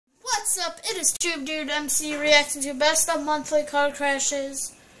What's up? It is Tube Dude MC reacting to Best of Monthly Car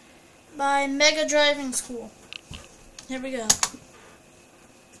Crashes by Mega Driving School. Here we go.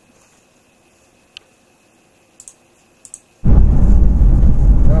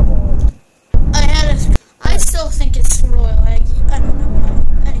 I still think it's Royal Aggie. I don't know why.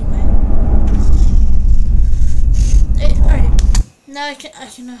 Anyway. Alright. Now I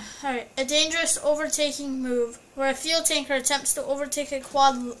can, alright. A dangerous overtaking move where a fuel tanker attempts to overtake a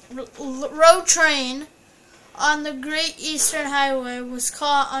quad road train on the Great Eastern Highway was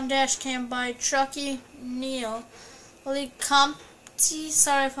caught on dashcam by Truckee Neil Lecompte,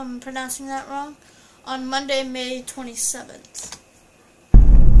 sorry if I'm pronouncing that wrong, on Monday, May 27th.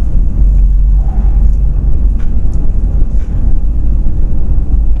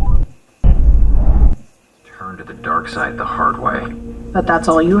 Turn to the dark side the hard way. But that's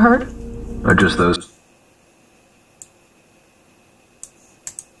all you heard? Or just those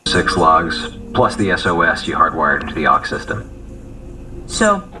 6 logs, plus the SOS you hardwired into the aux system.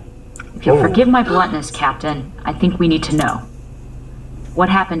 So, if you'll forgive my bluntness, Captain, I think we need to know. What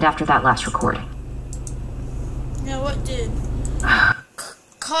happened after that last recording? Now what did?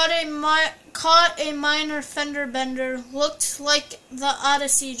 Caught a minor fender bender, looked like the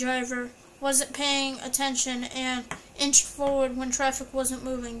Odyssey driver wasn't paying attention and inched forward when traffic wasn't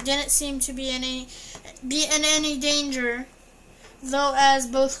moving. Didn't seem to be in any danger, though, as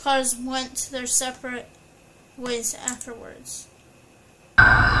both cars went their separate ways afterwards.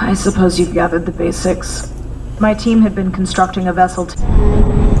 I suppose you've gathered the basics. My team had been constructing a vessel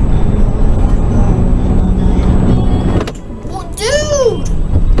Oh, dude!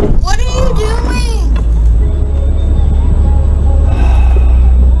 What are you doing?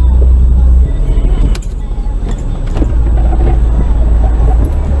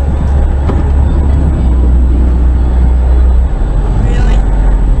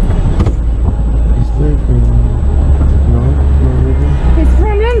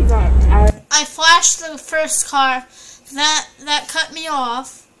 I flashed the first car that cut me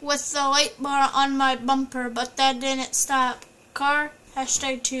off with the light bar on my bumper, but that didn't stop car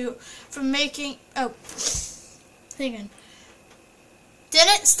 #2 from making didn't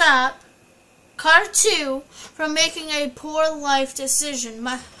stop car 2 from making a poor life decision.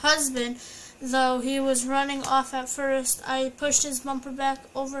 My husband, though he was running off at first, I pushed his bumper back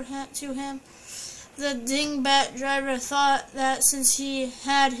over to him. The dingbat driver thought that since he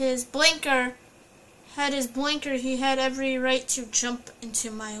had his blinker, he had every right to jump into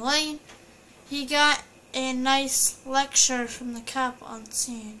my lane. He got a nice lecture from the cop on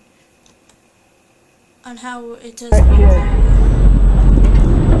scene on how it doesn't work.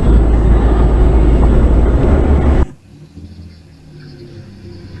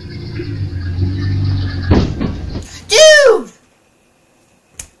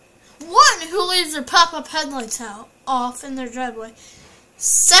 Who leaves their pop-up headlights off in their driveway.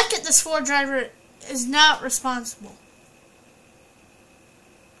 Second, this Ford driver is not responsible.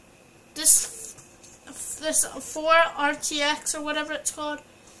 This Ford RTX or whatever it's called,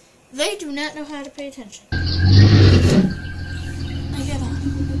 they do not know how to pay attention. I get on.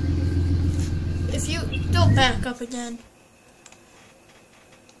 If you don't back up again,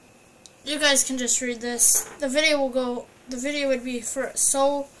 you guys can just read this. The video would be for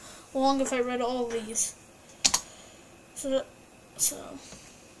so long if I read all of these. So,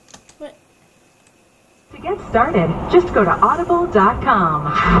 wait. To get started, just go to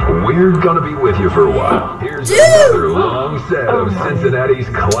audible.com. We're gonna be with you for a while. Here's another long set of Cincinnati's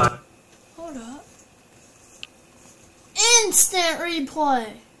classic. Hold up. Instant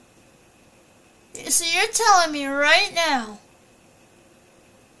replay. So you're telling me right now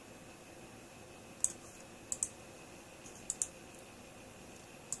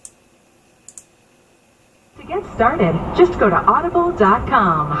To get started, just go to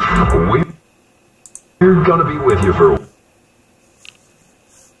audible.com. We're gonna be with you for a while.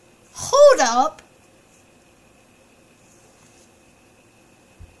 Hold up.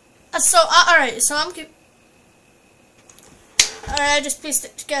 Alright, I just pieced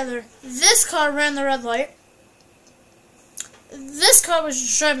it together. This car ran the red light. This car was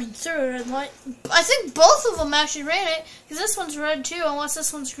just driving through a red light. I think both of them actually ran it, because this one's red too, unless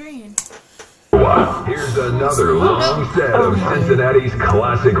this one's green. Wow. Here's another long set of Cincinnati's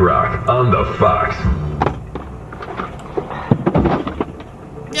classic rock on the Fox.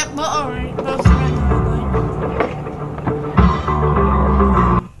 Yep, well, alright, both ran the red light.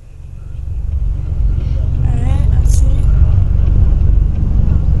 Alright, let's see.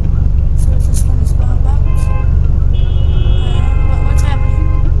 So this one is bound backwards. Alright, what's happening?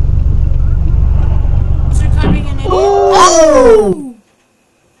 Is there car being an idiot? Oh!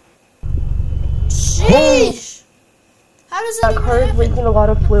 does That that car is happen? leaking a lot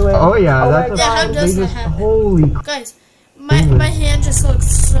of fluid. Oh yeah, Oh that's my a Yeah, how God. does they that just happen? holy. Guys, my hand just looks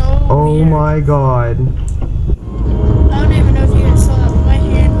so Oh weird. my god. I don't even know if you guys saw that, but my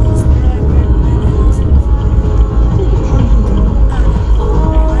hand was really weird.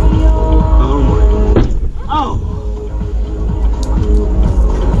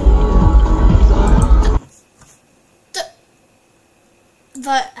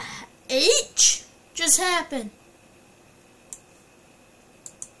 The H just happened.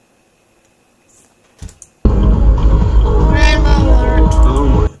 Grandma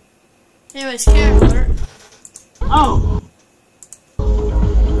alert. Anyways, Karen alert.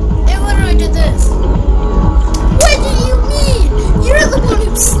 It literally did this. What do you mean? You're the one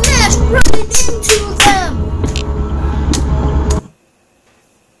who smashed right into them.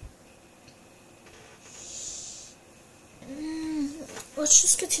 Let's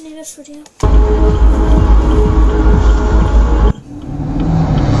just continue this video.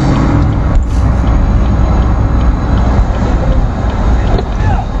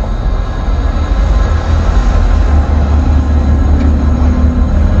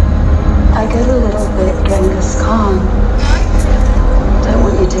 I get a little bit Genghis Khan. I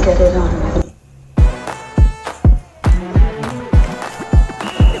want you to get it on with me.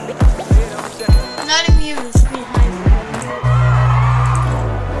 Not immune to behind.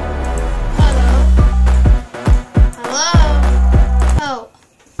 Hello? Hello? Oh.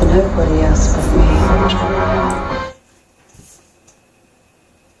 Nobody else but me.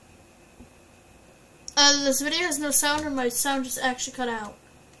 This video has no sound, or my sound just actually cut out.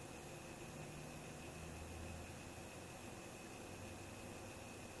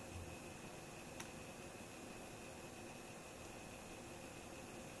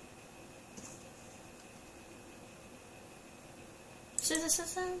 See this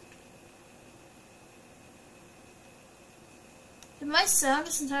sound? Did my sound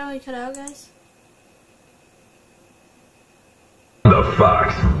just entirely cut out, guys? The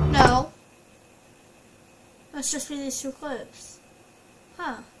Fox. No. Must just be these two clips.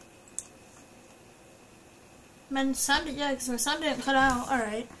 Huh. My sound, yeah, because my sound didn't cut out.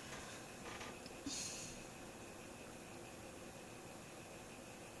 Alright.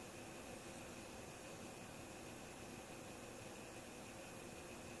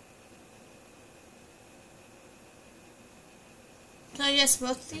 So I guess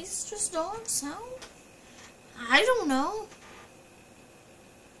both these just don't have sound? I don't know.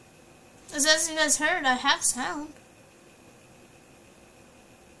 As you guys heard, I have sound.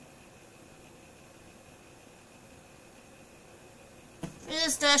 Maybe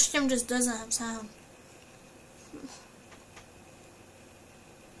this dash cam just doesn't have sound.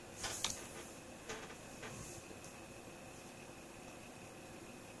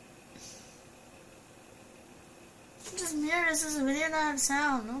 Just mirror this as a video not have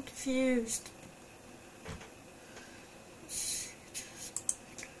sound. I'm confused.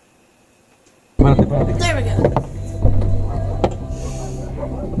 There we go.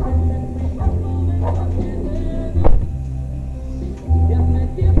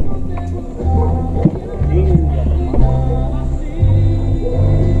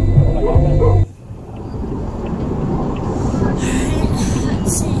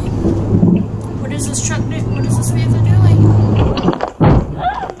 Let's see. What is this truck doing? What is this vehicle doing?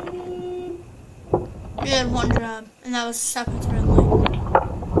 We had one job, and that was stop at the red light.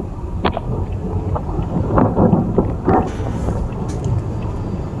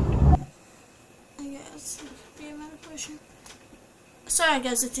 Sorry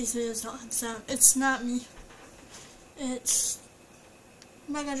guys if these videos don't have sound. It's not me. It's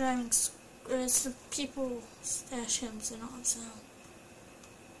Mega Driving. It's the people's dash cams that don't have sound.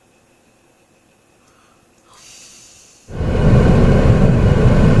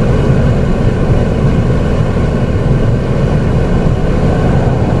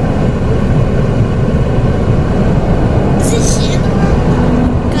 Is it here?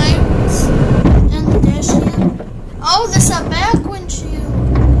 Guys and the dash cam? Oh, this is a back windshield.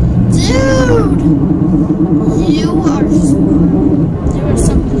 Dude! You are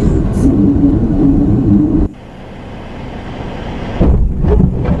something else.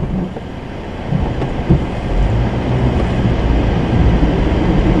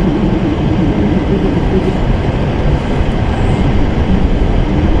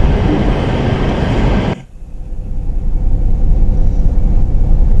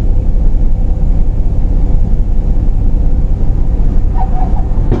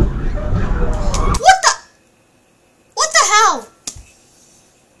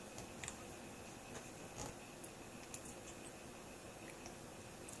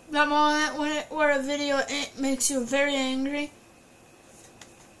 That moment where a video makes you very angry.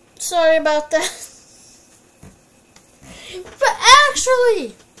 Sorry about that. But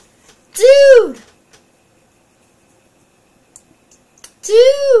actually, dude,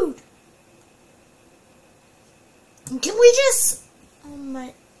 can we just? Oh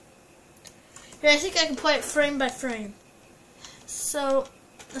my! Here, I think I can play it frame by frame. So,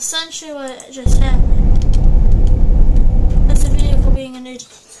 essentially, what just happened is the vehicle being an idiot.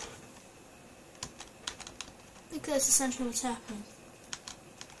 I think that's essentially what's happening.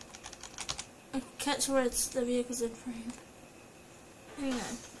 I can't swear it's the vehicle's in frame. Hang on.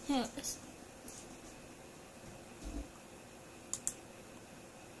 Hang on.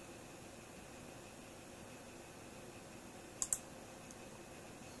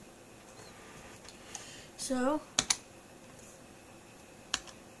 So.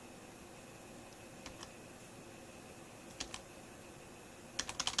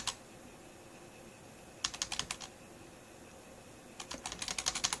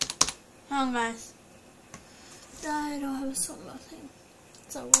 Hang on, guys. I don't have a song about thing.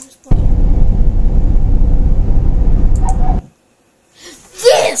 So what is playing?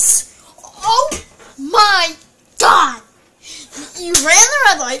 This! Oh my god! You ran the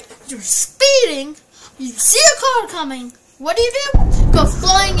red light, you're speeding, you see a car coming. What do? Go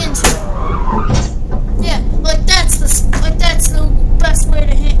flying into it. Yeah, like that's the best way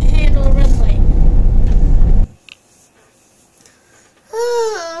to handle a red light.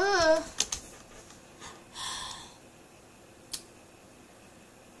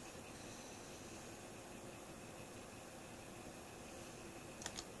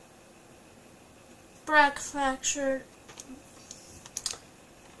 Brack fractured.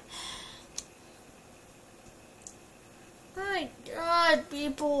 My god,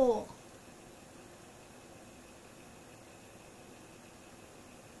 people.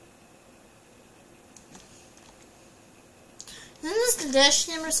 Isn't this the dash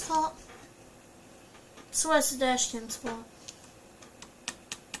camera's fault? I swear it's the dash cam's fault.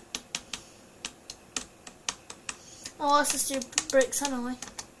 I lost this stupid brake suddenly.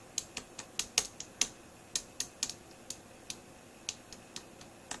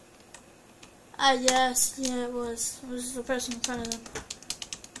 Yes, yeah, it was. It was the person in front of them.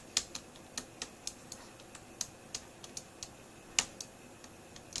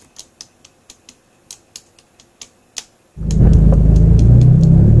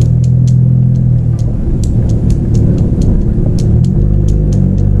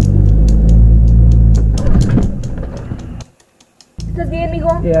 ¿Estás bien,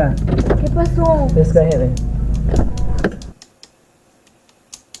 amigo? Yeah, ¿Qué pasó? this guy hit me.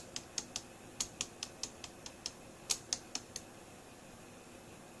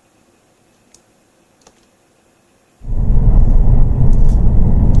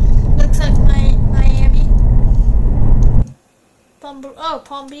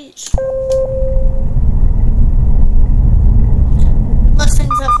 Palm Beach.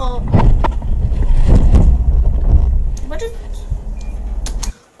 Mustang's at fault. What is?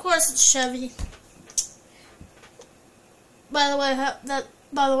 Of course, it's Chevy. By the way,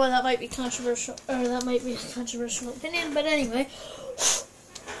 that might be controversial, or that might be a controversial opinion. But anyway,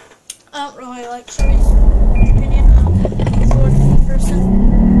 I don't really like Chevy's opinion on Ford person.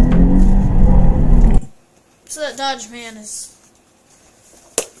 So that Dodge man is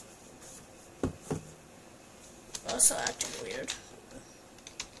also acting weird.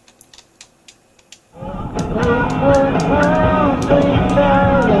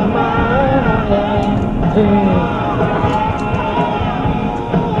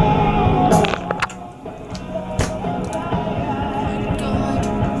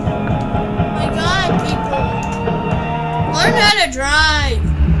 My God, people, learn how to drive.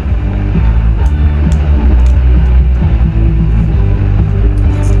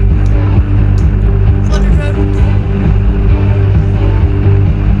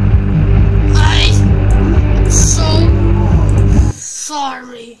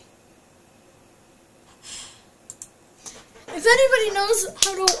 Sorry. If anybody knows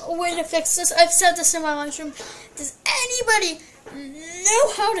a way to fix this, I've said this in my live stream. Does anybody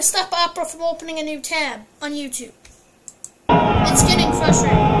know how to stop Opera from opening a new tab on YouTube? It's getting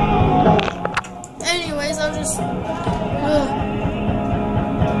frustrating. Anyways, I'll just.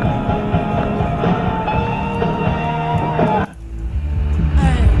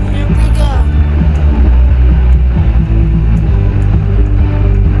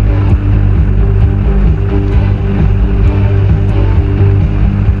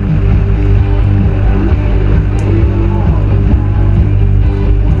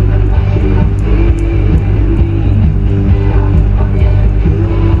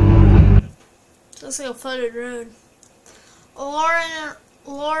 Looks like a flooded road.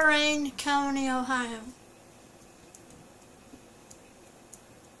 Lorain County, Ohio.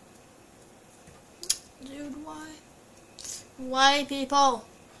 Dude, why? Why, people?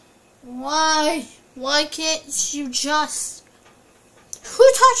 Why? Why can't you just...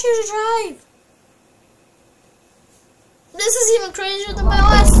 Who taught you to drive? This is even crazier than my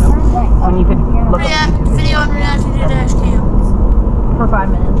last When you could look video on reacting to dash cam. for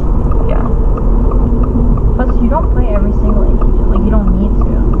 5 minutes. Yeah. Plus, you don't play every single agent. Like, you don't need to.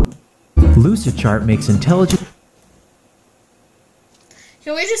 Lucidchart makes intelligent.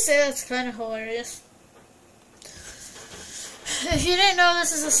 Can we just say that's kind of hilarious? If you didn't know,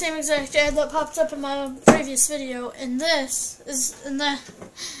 this is the same exact ad that popped up in my previous video, and this is, and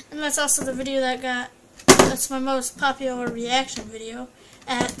that's also the video that's my most popular reaction video,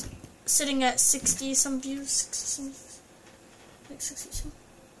 sitting at 60 some views, like 60 some.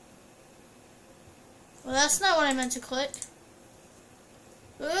 Well, that's not what I meant to click.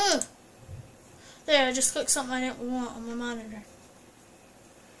 Ugh. There, I just clicked something I didn't want on my monitor.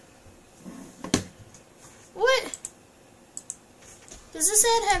 What? Does this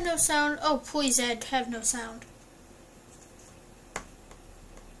ad have no sound? Oh, please, ad have no sound.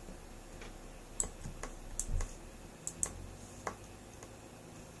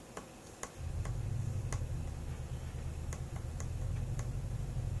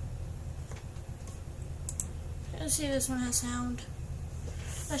 Let's see if this one has sound.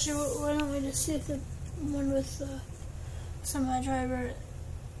 Actually, why don't we just see if the one with semi-driver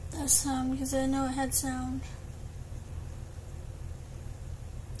has sound, because I know it had sound.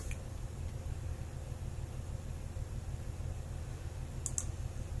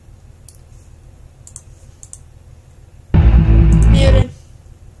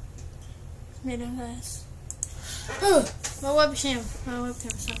 Muted, guys. Oh, my webcam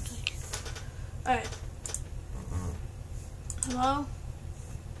stopped. Alright. Hello?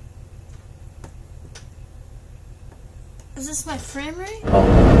 Is this my frame rate? Oh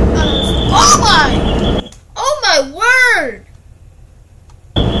my word!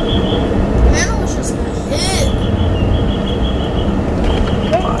 Man, I was just gonna hit.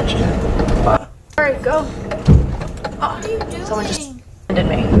 Watch it. Alright, go. What are you doing? Someone just ended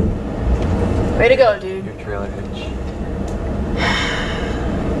me. Way to go, dude. Your trailer hitch.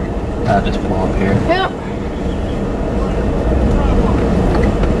 Just pull up here. Yep.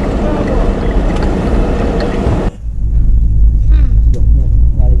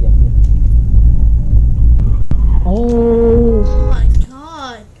 Oh my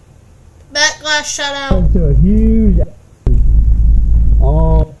god. Backlash shut out. To a huge.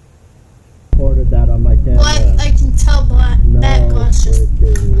 Oh, recorded that on my camera. Well, I can tell Backlash just.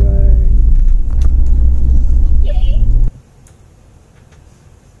 Way.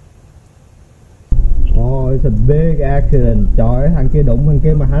 Oh, it's a big accident. Trời ơi, thằng kia đụng thằng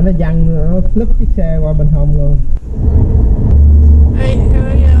kia mà hả, nó văng, nó flip chiếc xe qua bên hông luôn. Alright, here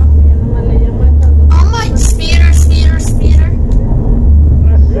we go. Oh my, speeder.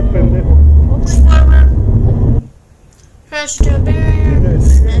 Crash to a barrier.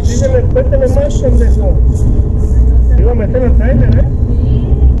 Smash.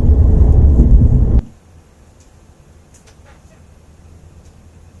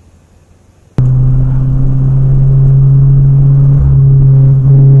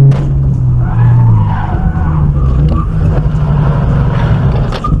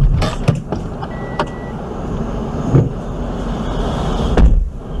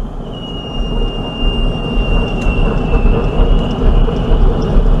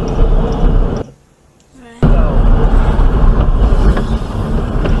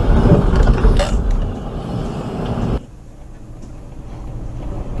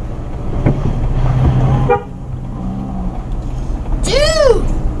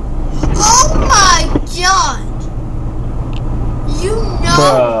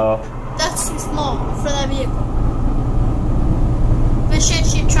 That's too small for that vehicle. But should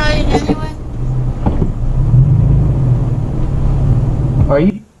you try it anyway? Are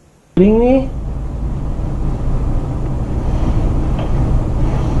you kidding me?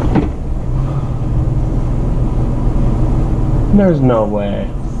 There's no way.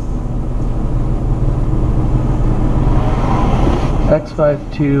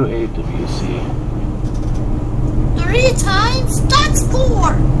 X528WC. 3 times? That's 4!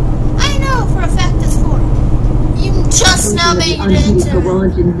 I know for a fact it's 4. You just now made it into...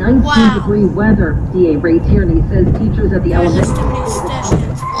 garage in 19-degree weather. DA Ray Tierney says teachers at the elementary... There's too many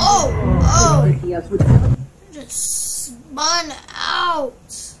stations. Oh! Just spun out.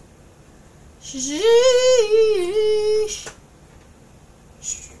 Sheesh.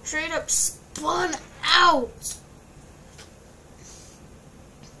 Straight up spun spun out.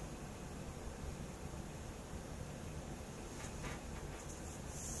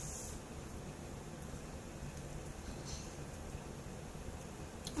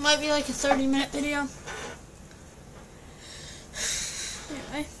 Might be like a 30-minute video.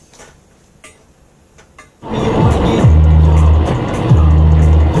 Anyway.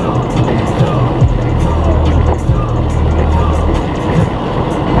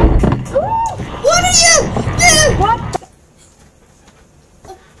 What are you doing? What?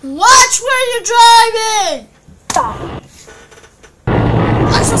 Watch where you're driving! Stop.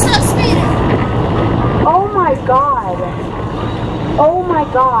 Let's just stop speeding. Oh my god. Oh my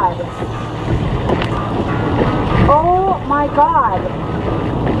god. Oh my god.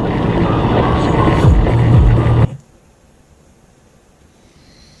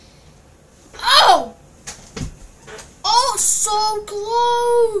 Oh! Oh, so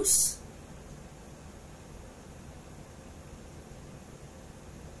close!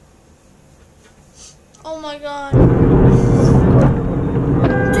 Oh my god. Dude!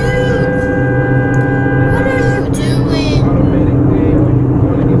 What are you doing?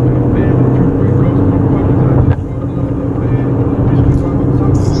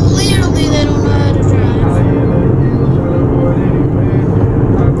 Clearly they don't know how to drive.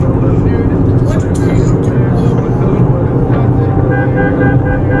 What are you doing?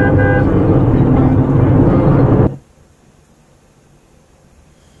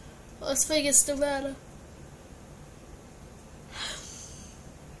 Las Vegas, Nevada.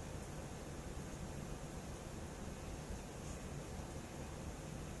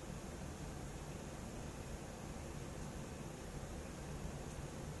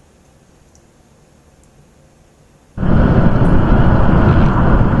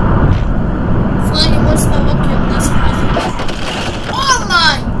 Flying was not looking this high. Oh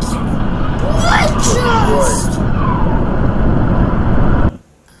my! What just?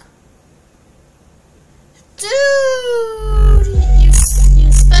 Dude,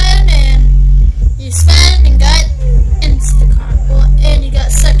 you spun and got insta karma. Well, and you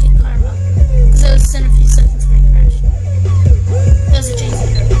got second karma because it was in a few seconds when you crashed. That was a cheesy.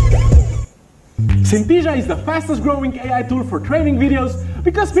 Synthesia is the fastest growing AI tool for training videos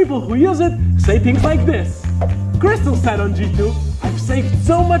because people who use it say things like this. Crystal said on G2, I've saved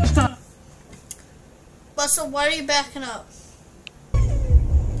so much time. Buster, why are you backing up?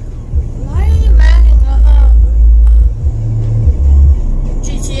 Why are you backing up?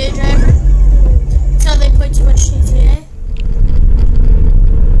 GTA driver? Tell they play too much GTA?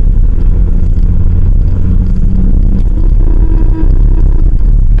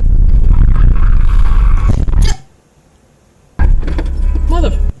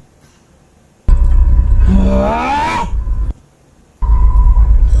 Mother...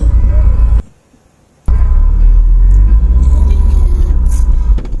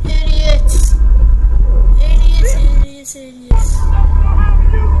 Idiots.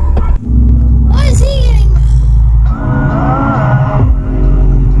 Why is he getting...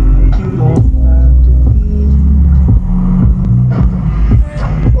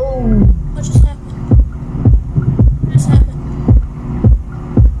 What just happened? What just happened?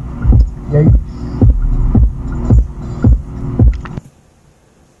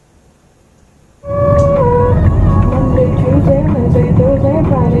 Monday, Tuesday, Wednesday, Thursday,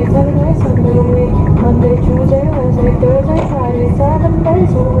 Friday, Saturday, Sunday a week. Monday, Tuesday, Wednesday, Thursday, Friday, 7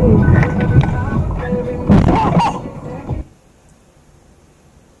 days a week.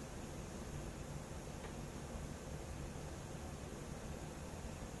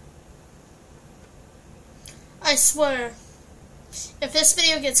 I swear, if this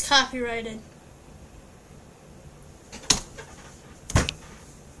video gets copyrighted,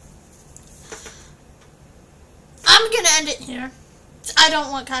 I'm gonna end it here. I don't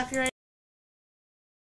want copyright.